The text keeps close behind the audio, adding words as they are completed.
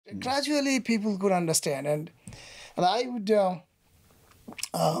Gradually, people could understand, and I would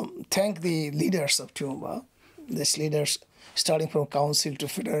thank the leaders of Toowoomba, these leaders starting from council to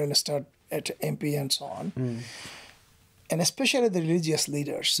federal, start at MP and so on, and especially the religious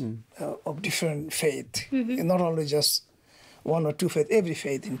leaders of different faith, not only just one or two faith, every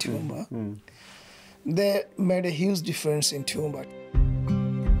faith in Toowoomba. They made a huge difference in Toowoomba.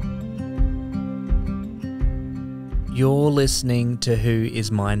 You're listening to Who Is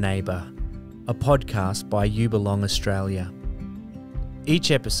My Neighbour, a podcast by You Belong Australia.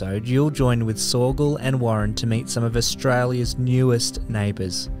 Each episode, you'll join with Sorgal and Warren to meet some of Australia's newest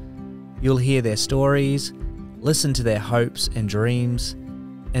neighbours. You'll hear their stories, listen to their hopes and dreams,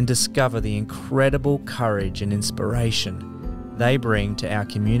 and discover the incredible courage and inspiration they bring to our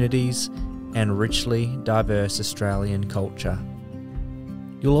communities and richly diverse Australian culture.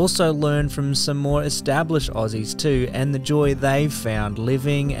 You'll also learn from some more established Aussies too, and the joy they've found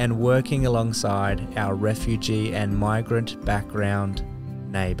living and working alongside our refugee and migrant background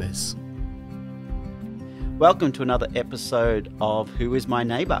neighbours. Welcome to another episode of Who Is My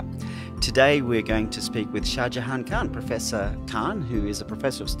Neighbour. Today we're going to speak with Shahjahan Khan, Professor Khan, who is a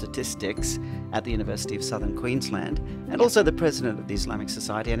Professor of Statistics at the University of Southern Queensland and also the President of the Islamic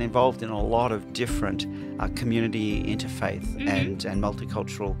Society and involved in a lot of different community interfaith and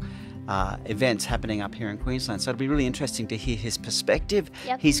multicultural events happening up here in Queensland. So it'll be really interesting to hear his perspective.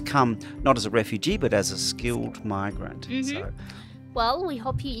 Yep. He's come not as a refugee but as a skilled migrant. So, Well, we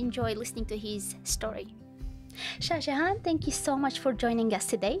hope you enjoy listening to his story. Shahjahan, thank you so much for joining us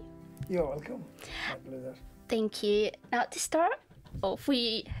today. You're welcome. My pleasure. Thank you. Now to start off,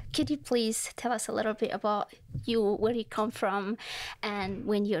 could you please tell us a little bit about you, where you come from, and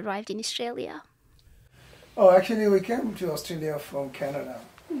when you arrived in Australia? Oh, actually, we came to Australia from Canada.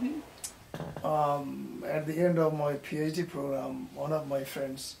 At the end of my PhD program, one of my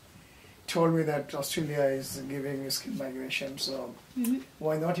friends told me that Australia is giving skilled migration, so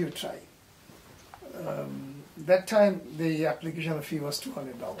why not you try? That time, the application fee was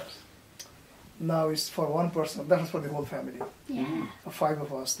 $200. Now it's for one person. That was for the whole family. Yeah. For 5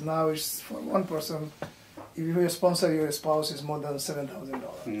 of us. Now it's for one person. If you sponsor your spouse, it's more than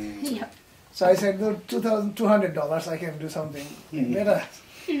 $7,000. Yeah. So I said, no, $200, I can do something better.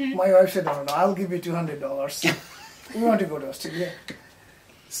 My wife said, no, I'll give you $200. We want to go to Australia.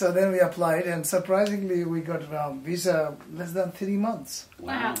 So then we applied, and surprisingly, we got a visa less than 3 months.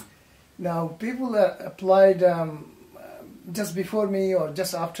 Wow. Now, people that applied just before me or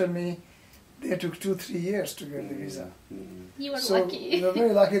just after me, they took 2-3 years to get the visa. You were So lucky. we were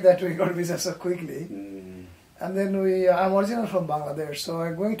very lucky that we got visa so quickly. And then I'm originally from Bangladesh, so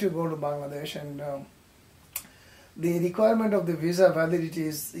I'm going to go to Bangladesh, and the requirement of the visa validity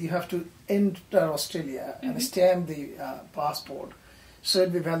is you have to enter Australia and stamp the passport, so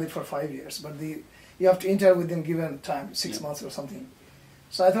it'll be valid for 5 years. But you have to enter within given time, 6 months or something.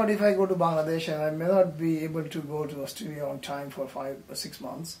 So I thought if I go to Bangladesh and I may not be able to go to Australia on time for 5 or 6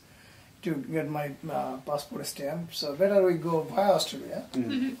 months to get my passport stamped, so better we go via Australia,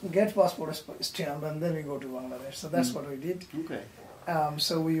 get passport stamped, and then we go to Bangladesh. So that's what we did. okay.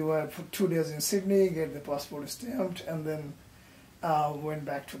 So we were for 2 days in Sydney, get the passport stamped, and then went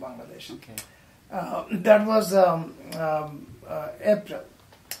back to Bangladesh. Okay. That was April.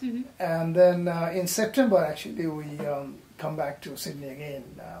 And then in September, actually, we come back to Sydney again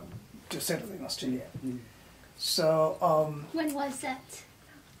to settle in Australia. So When was that?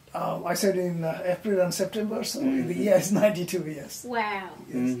 I said in April and September, so the year is 92 years. Wow.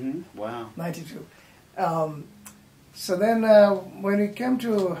 Yes, Wow. 92. So then when we came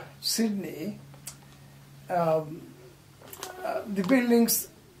to Sydney, the buildings,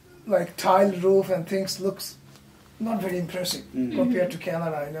 like tile roof and things, looks not very impressive compared to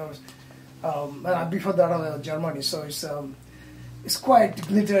Canada. You know, and before that I was Germany, so it's quite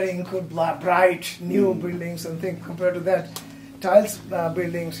glittering, good, bright, new buildings and things. Compared to that, tiles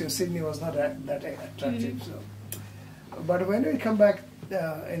buildings in Sydney was not that attractive. So, but when we come back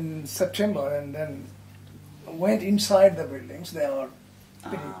in September and then went inside the buildings, they are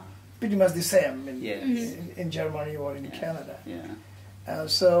pretty much the same in Germany or in Canada. Yeah.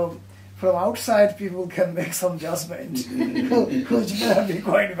 So from outside, people can make some judgment, which may not be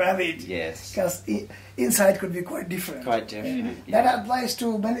quite valid. Yes. Because inside could be quite different. Quite different. That applies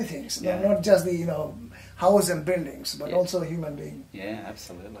to many things, not just the house and buildings, but also human being. Yeah,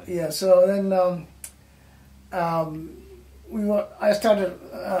 absolutely. Yeah. So then I started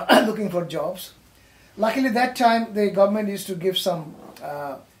looking for jobs. Luckily, that time the government used to give some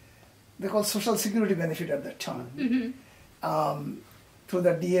they call social security benefit at that time through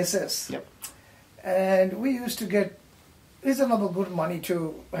the DSS. Yep. And we used to get reasonable good money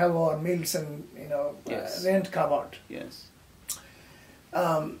to have our meals and Yes. rent covered. Yes.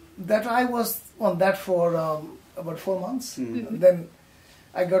 That I was on that for about 4 months. Mm-hmm. And then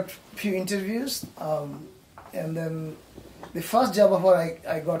I got few interviews, and then the first job offer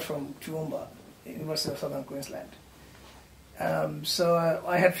I got from Toowoomba, University of Southern Queensland. So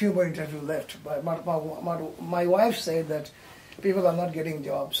I had few more interviews left, but my wife said that people are not getting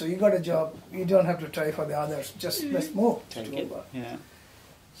jobs, so you got a job, you don't have to try for the others, just let's move to Take it. Toowoomba. Yeah.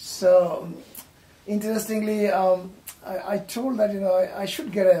 So interestingly, I told that I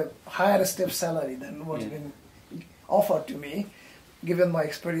should get a higher step salary than what's been offered to me, given my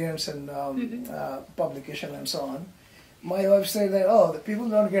experience in publication and so on. My wife said that, the people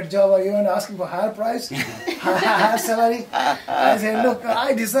don't get job, are you even asking for higher price, higher salary? I said, look,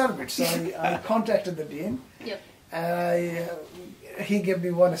 I deserve it. So I contacted the dean, and he gave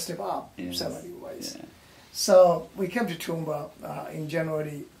me one step up, salary-wise. Yeah. So we came to Toowoomba in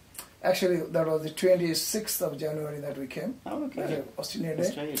January. Actually, that was the 26th of January that we came. Oh, okay. That was Australia Day.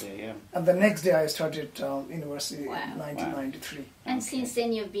 Australia Day, yeah. And the next day I started university Wow. in 1993. And since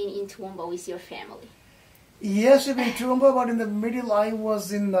then, you've been in Toowoomba with your family. Yes, we've been in Toowoomba, but in the middle I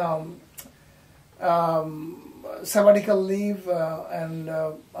was in sabbatical leave and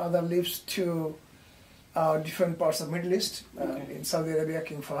other leaves to different parts of Middle East. In Saudi Arabia,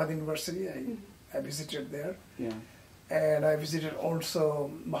 King Fahd University, I visited there. Yeah. And I visited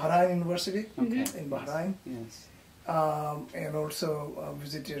also Bahrain University Okay. in Bahrain. Yes. And also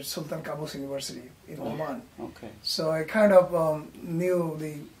visited Sultan Qaboos University in Oman. Okay. So I kind of knew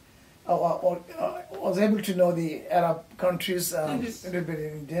was able to know the Arab countries a little bit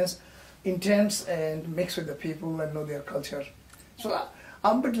intense and mix with the people and know their culture. So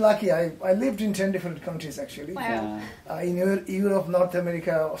I'm a bit lucky. I lived in 10 different countries actually. Wow. In Europe, North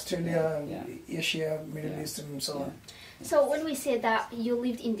America, Australia, Yeah. Asia, Middle East, and so on. So when we say that you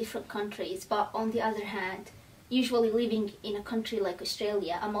lived in different countries, but on the other hand, usually living in a country like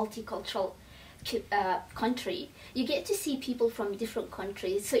Australia, a multicultural country, you get to see people from different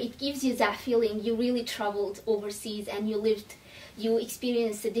countries. So it gives you that feeling you really traveled overseas and you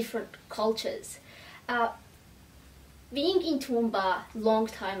experienced the different cultures. Being in Toowoomba long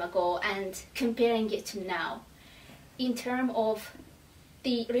time ago and comparing it to now, in terms of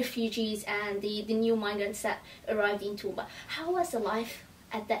the refugees and the new migrants that arrived in Toowoomba, how was the life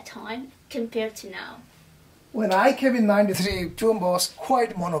at that time compared to now? When I came in 93, Toowoomba was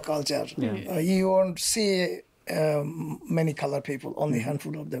quite monoculture. You won't see many colored people, only a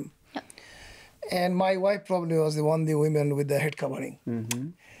handful of them. Yep. And my wife probably was the woman with the head covering. Mm-hmm.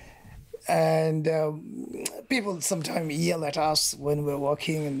 And people sometimes yell at us when we're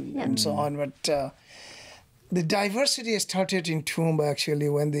walking and so on. But the diversity started in Toowoomba actually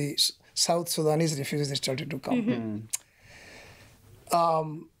when the South Sudanese refugees started to come.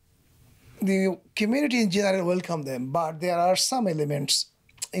 The community in general welcomed them, but there are some elements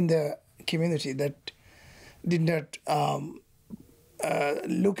in the community that did not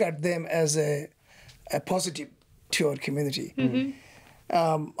look at them as a positive to our community.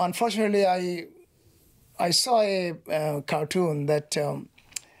 Unfortunately, I saw a cartoon that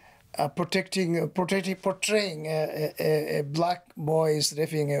portraying a black boy is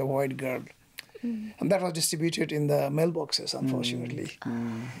raping a white girl. And that was distributed in the mailboxes, unfortunately.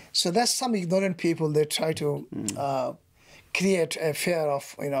 So that's some ignorant people that try to create a fear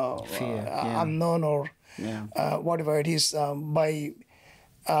of, unknown or whatever it is by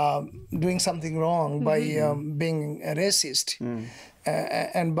doing something wrong, by being a racist,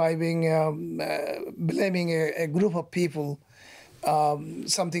 and by being blaming a group of people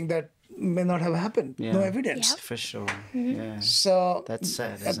something that may not have happened. No evidence. For sure. Yeah. So That's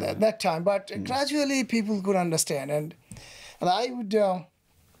sad, at isn't it? that time, but gradually people could understand, and I would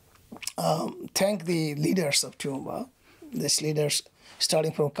thank the leaders of Toowoomba, these leaders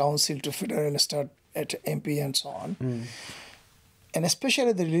starting from council to federal, start at MP and so on, and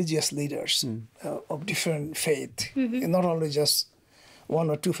especially the religious leaders of different faith, not only just one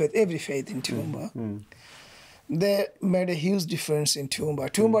or two faith, every faith in Toowoomba. They made a huge difference in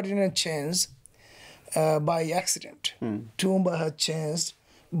Toowoomba. Toowoomba didn't change by accident. Toowoomba had changed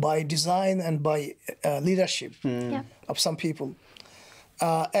by design and by leadership of some people.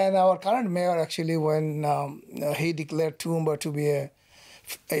 And our current mayor actually, when he declared Toowoomba to be a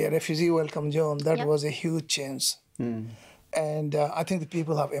refugee welcome zone, that was a huge change. And I think the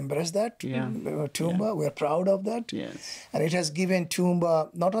people have embraced that. Toowoomba, we're proud of that. Yes. And it has given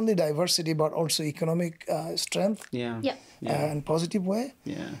Toowoomba not only diversity, but also economic strength and positive way.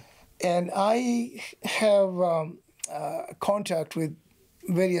 Yeah. And I have contact with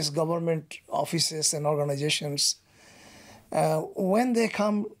various government offices and organizations when they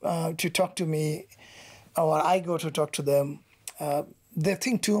come to talk to me, or I go to talk to them, they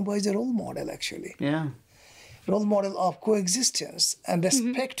think Toowoomba is a role model, actually. Yeah. Role model of coexistence and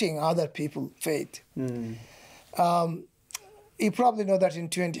respecting other people's faith. You probably know that in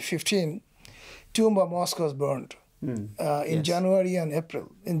 2015, Toowoomba Mosque was burned in January and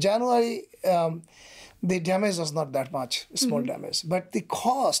April. In January, the damage was not that much, small damage, but the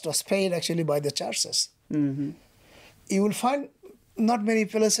cost was paid actually by the churches. You will find not many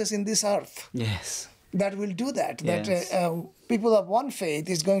places in this earth that will do that. Yes. That people of one faith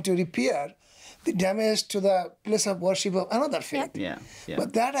is going to repair the damage to the place of worship of another faith. Yeah.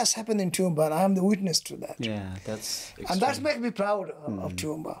 But that has happened in Toowoomba, and I am the witness to that. Yeah, that's extreme. And that makes me proud of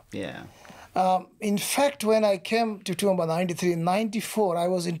Toowoomba. Yeah. In fact, when I came to Toowoomba in 93, in 94, I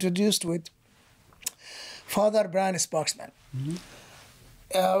was introduced with Father Brian Sparksman.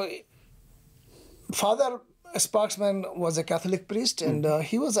 Father Sparksman was a Catholic priest, and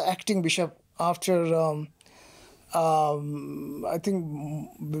he was an acting bishop after, I think,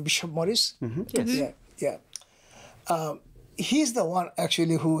 Bishop Morris. Yes. Yeah. He's the one,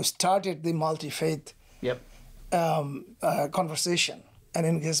 actually, who started the multi-faith conversation and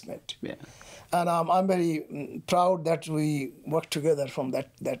engagement. Yeah. And I'm very proud that we worked together from that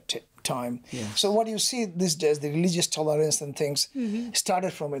time. Yeah. So what you see these days, the religious tolerance and things,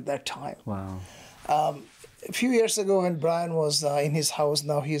 started from at that time. Wow. A few years ago, when Brian was in his house,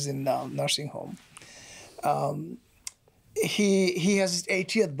 now he's in nursing home. He has his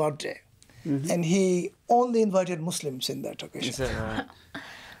 80th birthday, and he only invited Muslims in that occasion. Is that right?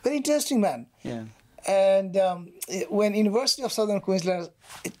 Very interesting man. Yeah. And when University of Southern Queensland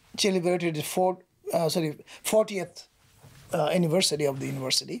celebrated the 40th anniversary of the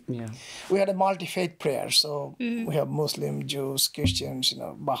university, we had a multi-faith prayer. So we have Muslim, Jews, Christians,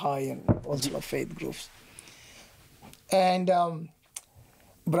 Baha'i, and all sorts of faith groups. And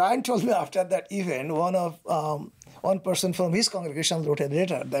Brian told me after that event, one person from his congregation wrote a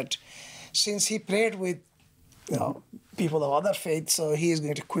letter that since he prayed with people of other faiths, so he is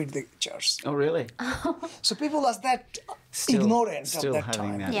going to quit the church. Oh, really? So people was that Still ignorant at that having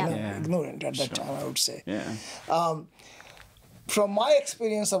time. that, yeah. Ignorant at that time, I would say. Yeah. From my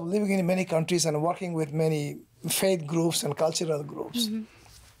experience of living in many countries and working with many faith groups and cultural groups,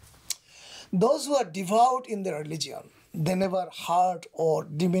 those who are devout in their religion, they never hurt or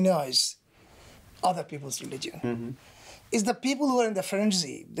demonize other people's religion. It's the people who are in the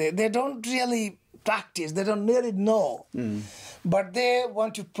frenzy. They don't really practice, they don't really know, but they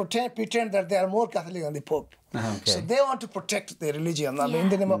want to pretend that they are more Catholic than the Pope. Okay. So they want to protect their religion, I mean, in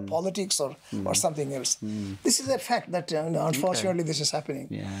the name of politics or something else. This is a fact that, unfortunately, this is happening.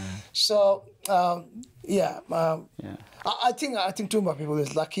 Yeah. So, I think Toowoomba people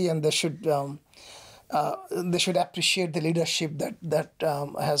is lucky, and they should appreciate the leadership that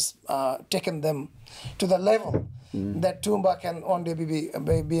has taken them to the level that Toowoomba can one day be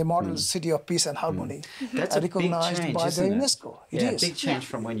a model city of peace and harmony. That's a recognized big change, by the isn't it? UNESCO. It is. Big change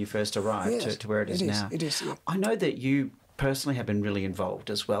from when you first arrived to where it is now. It is. Yeah. I know that you personally have been really involved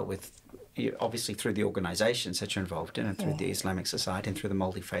as well with, obviously through the organisations that you're involved in and through the Islamic Society and through the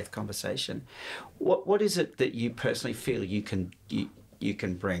multi-faith conversation. What is it that you personally feel you can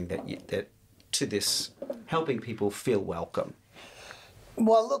bring that to this helping people feel welcome?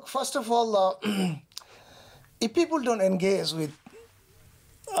 Well, look, first of all, if people don't engage with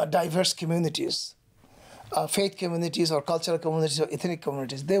diverse communities, faith communities or cultural communities or ethnic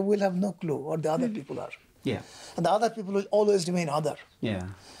communities, they will have no clue what the other people are. Yeah. And the other people will always remain other. Yeah.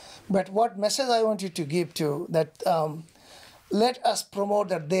 But what message I want you to give to that, let us promote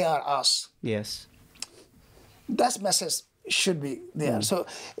that they are us. Yes. That message should be there. So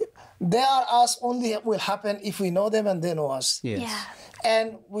they are us only will happen if we know them and they know us. Yes. Yeah.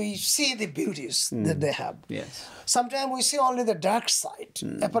 And we see the beauties that they have. Yes. Sometimes we see only the dark side,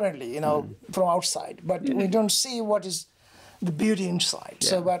 apparently, from outside, but we don't see what is the beauty inside. Yeah.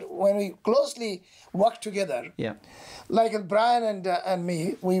 So, but when we closely work together, like Brian and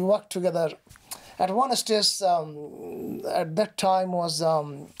me, we worked together. At one stage, at that time was,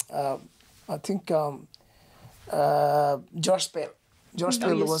 I think, George Pell. George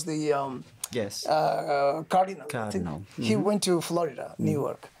Pell was the cardinal. I think. He went to Florida, New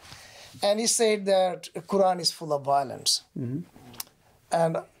York, and he said that the Quran is full of violence.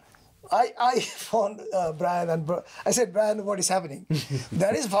 And I found Brian and I said, Brian, what is happening?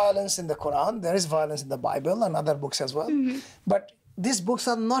 There is violence in the Quran, there is violence in the Bible and other books as well. But these books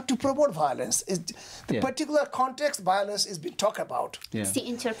are not to promote violence. The particular context violence is being talked about. Yeah. It's the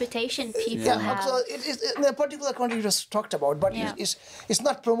interpretation people have. So it is in a particular context it was talked about, but it's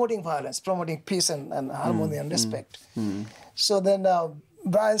not promoting violence, promoting peace and harmony and respect. So then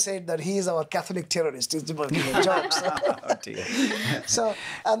Brian said that he is our Catholic terrorist. He's doing jokes. Oh, dear. So,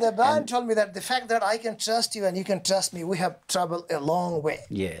 and then Brian told me that the fact that I can trust you and you can trust me, we have traveled a long way.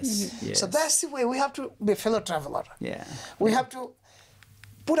 Yes, yes. So that's the way we have to be a fellow traveler. Yeah. We have to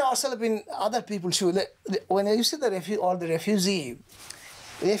put ourselves in other people's shoes. When you see the refugee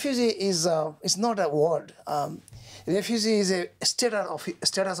is not a word. Refugee is a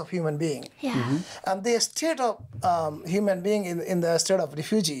status of human being. Yeah. And the state of human being in the state of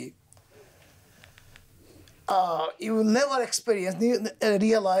refugee, you will never experience,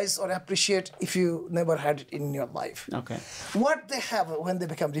 realize or appreciate if you never had it in your life. Okay. What they have when they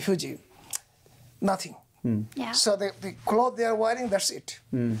become refugee? Nothing. Yeah. So the clothes they are wearing, that's it.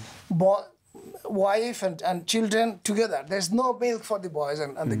 Wife and children together. There's no milk for the boys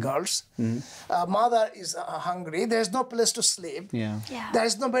and the girls. Mother is hungry. There's no place to sleep. Yeah. Yeah. There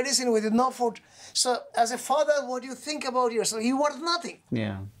is no medicine with it, no food. So as a father, what do you think about yourself? You want nothing.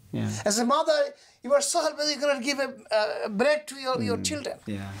 Yeah. Yeah. As a mother, you are so helpless, you cannot give a bread to your children.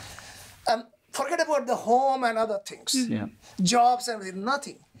 Yeah. And forget about the home and other things. Yeah. Jobs and everything,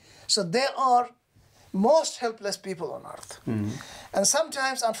 nothing. So they are most helpless people on earth. And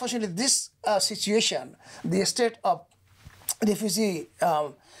sometimes, unfortunately, this situation, the state of refugee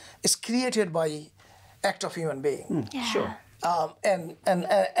is created by act of human being. Yeah. Sure. And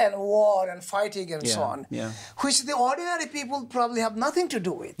war and fighting and so on, which the ordinary people probably have nothing to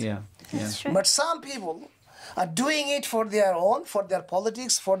do with. Yeah. That's true. But some people are doing it for their own, for their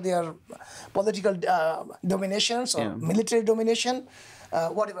politics, for their political dominations or military domination,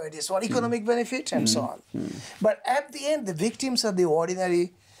 whatever it is, for economic benefit and so on. But at the end, the victims are the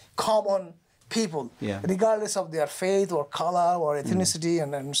ordinary, common people, regardless of their faith or color or ethnicity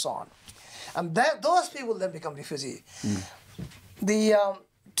and so on. And those people then become refugees. The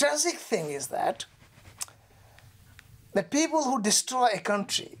tragic thing is that the people who destroy a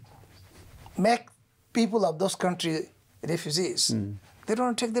country make people of those countries refugees. They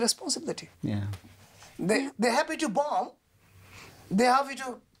don't take the responsibility. Yeah. They're happy to bomb. They're happy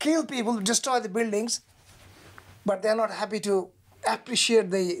to kill people, destroy the buildings, but they're not happy to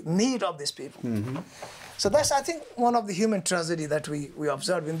appreciate the need of these people. So that's, I think, one of the human tragedy that we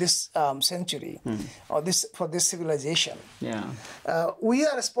observe in this century, or for this civilization. Yeah. We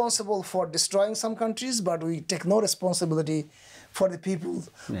are responsible for destroying some countries, but we take no responsibility for the people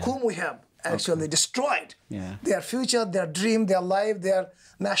whom we have actually destroyed. Their future, their dream, their life, their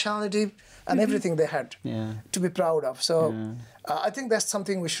nationality, and everything they had to be proud of. So I think that's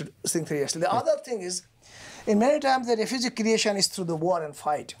something we should think seriously. The other thing is, in many times the refugee creation is through the war and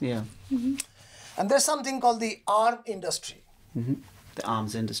fight. Yeah. And there's something called the arm industry. The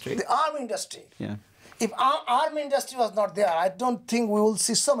arms industry. The arm industry. Yeah. If our arm industry was not there, I don't think we will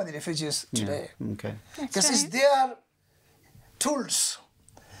see so many refugees today. Okay. Because it's their tools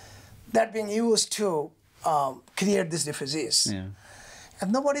that being used to create these refugees. Yeah.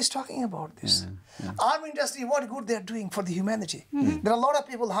 And nobody's talking about this. Arm industry, what good they're doing for the humanity. There are a lot of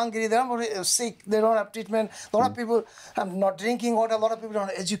people hungry, they are sick, they don't have treatment. A lot of people are not drinking water, a lot of people don't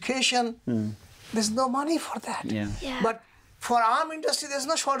have education. There's no money for that. But for arm industry, there's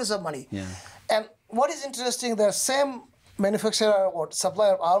no shortage of money. And what is interesting, the same manufacturer or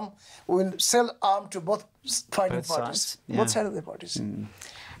supplier of arm will sell arm to both fighting parties, both sides of the parties.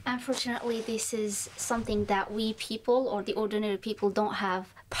 Unfortunately, this is something that we people or the ordinary people don't have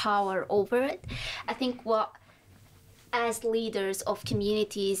power over it. I think what as leaders of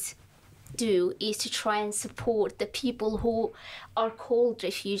communities do is to try and support the people who are called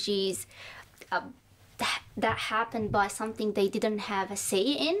refugees that happened by something they didn't have a say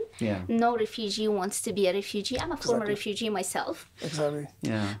in. No refugee wants to be a refugee. I'm a former refugee myself.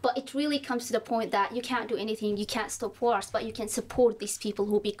 But it really comes to the point that you can't do anything, you can't stop wars, but you can support these people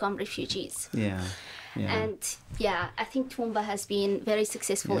who become refugees. And I think Toowoomba has been very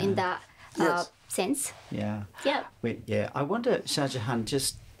successful in that sense. I wonder, Shahjahan,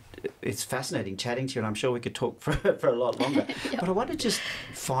 just it's fascinating chatting to you, and I'm sure we could talk for a lot longer. But I wonder just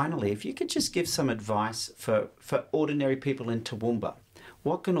finally, if you could just give some advice for ordinary people in Toowoomba.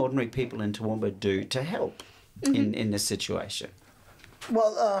 What can ordinary people in Toowoomba do to help in this situation?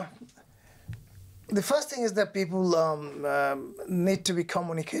 Well, the first thing is that people need to be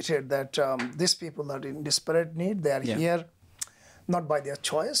communicated that these people are in desperate need. They are here not by their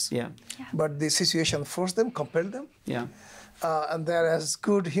choice, but the situation forced them, compelled them. And they're as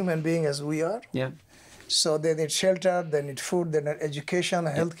good human beings as we are. So they need shelter, they need food, they need education,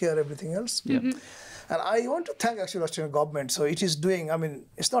 healthcare, everything else. Yeah. And I want to thank actually Australian government. So it is doing, I mean,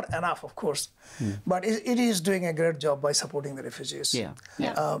 it's not enough, of course, but it is doing a great job by supporting the refugees. Yeah.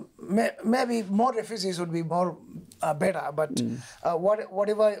 Maybe more refugees would be more better, but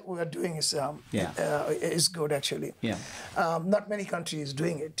whatever we are doing is good actually. Yeah. Not many countries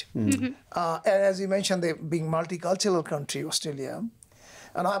doing it. And as you mentioned, they being multicultural country, Australia,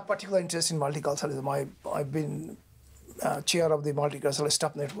 and I'm particularly interested in multiculturalism. I've been chair of the Multicultural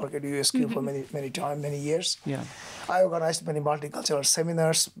Staff Network at USQ for many years. Yeah. I organized many multicultural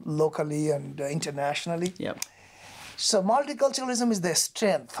seminars locally and internationally. Yeah. So multiculturalism is the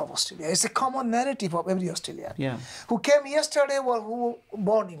strength of Australia. It's a common narrative of every Australian who came yesterday or who were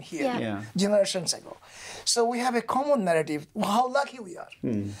born in here generations ago. So we have a common narrative. How lucky we are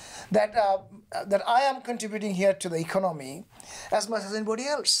that I am contributing here to the economy as much as anybody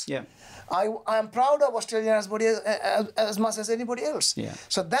else. Yeah. I am proud of Australia as much as anybody else. Yeah.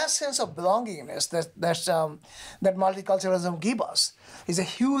 So that sense of belongingness that multiculturalism gives us is a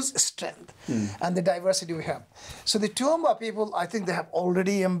huge strength, and the diversity we have. So the Toowoomba people, I think they have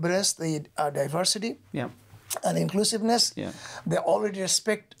already embraced the diversity and inclusiveness. Yeah. They already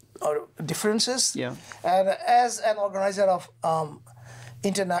respect our differences. Yeah. And as an organizer of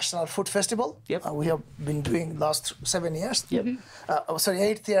International Food Festival, we have been doing last 7 years.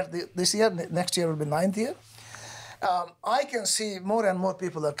 8th year this year. Next year will be 9th year. I can see more and more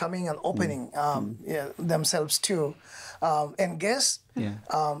people are coming and opening themselves to engage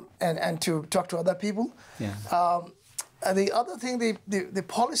and to talk to other people. And the other thing, the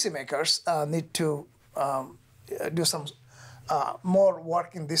policymakers need to do some more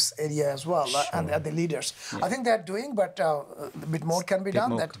work in this area as well, and the leaders. I think they're doing, but a bit more can be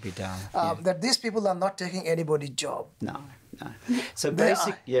done. That these people are not taking anybody's job. No. So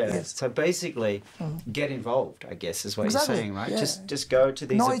So basically, get involved, I guess, is what you're saying, right? Just go to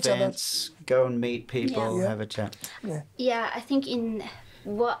these events, go and meet people, have a chat. Yeah, I think in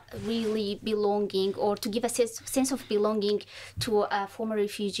what really belonging, or to give a sense of belonging to a former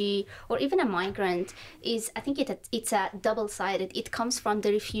refugee or even a migrant is, I think it's a double-sided. It comes from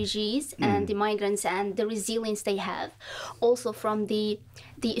the refugees and the migrants and the resilience they have, also from the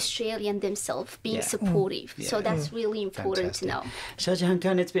Australian themselves being supportive. So that's really important to know. Shahjahan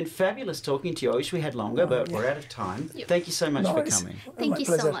Khan, it's been fabulous talking to you. I wish we had longer, but we're out of time. Thank you so much for coming. Thank you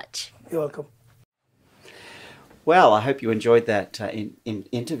so much. You're welcome. Well, I hope you enjoyed that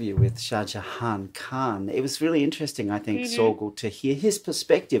interview with Shahjahan Khan. It was really interesting, I think, Sorgal, to hear his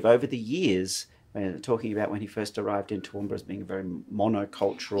perspective over the years, talking about when he first arrived in Toowoomba as being a very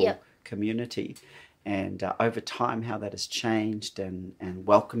monocultural community, and over time how that has changed and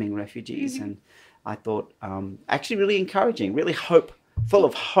welcoming refugees. And I thought actually really encouraging, really full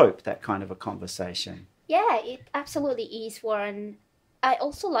of hope, that kind of a conversation. Yeah, it absolutely is, Warren. I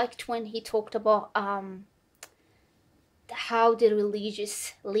also liked when he talked about how the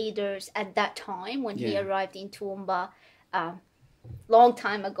religious leaders at that time, when he arrived in Toowoomba long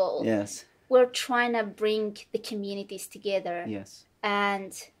time ago, were trying to bring the communities together.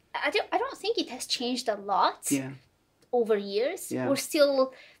 And I don't think it has changed a lot over years. We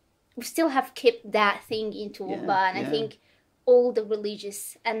still have kept that thing in Toowoomba, and I think all the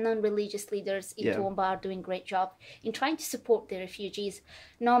religious and non-religious leaders in Toowoomba are doing a great job in trying to support the refugees,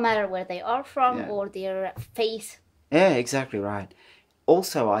 no matter where they are from or their faith. Yeah, exactly right.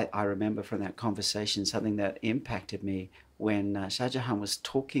 Also, I remember from that conversation something that impacted me when Shahjahan was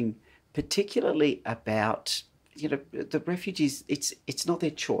talking particularly about, the refugees. It's not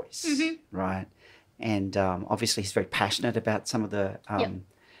their choice, right? And obviously he's very passionate about some of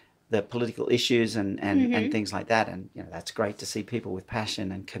the political issues and things like that. And that's great to see people with passion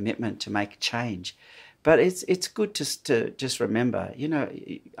and commitment to make change. But it's good to just remember,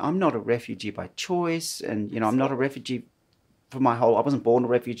 I'm not a refugee by choice, and I'm not a refugee for I wasn't born a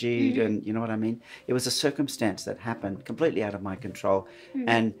refugee, and you know what I mean? It was a circumstance that happened completely out of my control,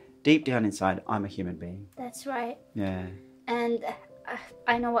 and deep down inside, I'm a human being. That's right. Yeah. And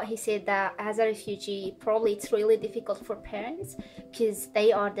I know what he said, that as a refugee, probably it's really difficult for parents because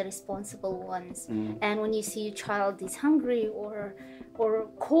they are the responsible ones. And when you see your child is hungry or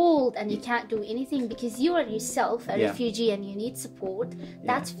cold and you can't do anything because you are yourself a refugee and you need support,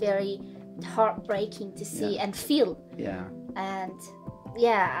 that's very heartbreaking to see and feel. And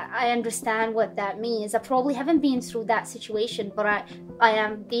I understand what that means. I probably haven't been through that situation, but I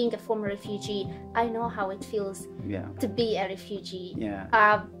am, being a former refugee, I know how it feels to be a refugee.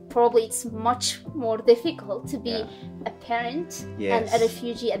 probably it's much more difficult to be Yeah. a parent Yes. and a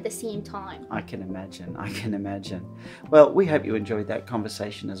refugee at the same time. I can imagine. Well, we hope you enjoyed that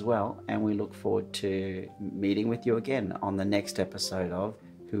conversation as well, and we look forward to meeting with you again on the next episode of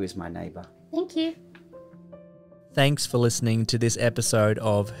Who is My Neighbour? Thank you. Thanks for listening to this episode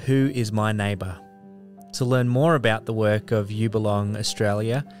of Who is My Neighbour? To learn more about the work of You Belong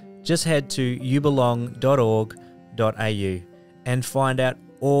Australia, just head to youbelong.org.au and find out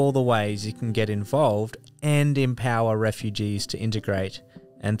all the ways you can get involved and empower refugees to integrate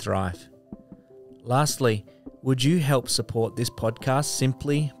and thrive. Lastly, would you help support this podcast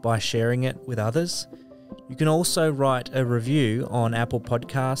simply by sharing it with others? You can also write a review on Apple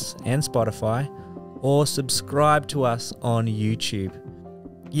Podcasts and Spotify, or subscribe to us on YouTube.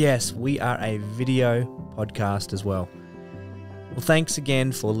 Yes, we are a video podcast as well. Well, thanks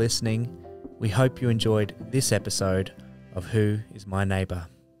again for listening. We hope you enjoyed this episode of Who is My Neighbour?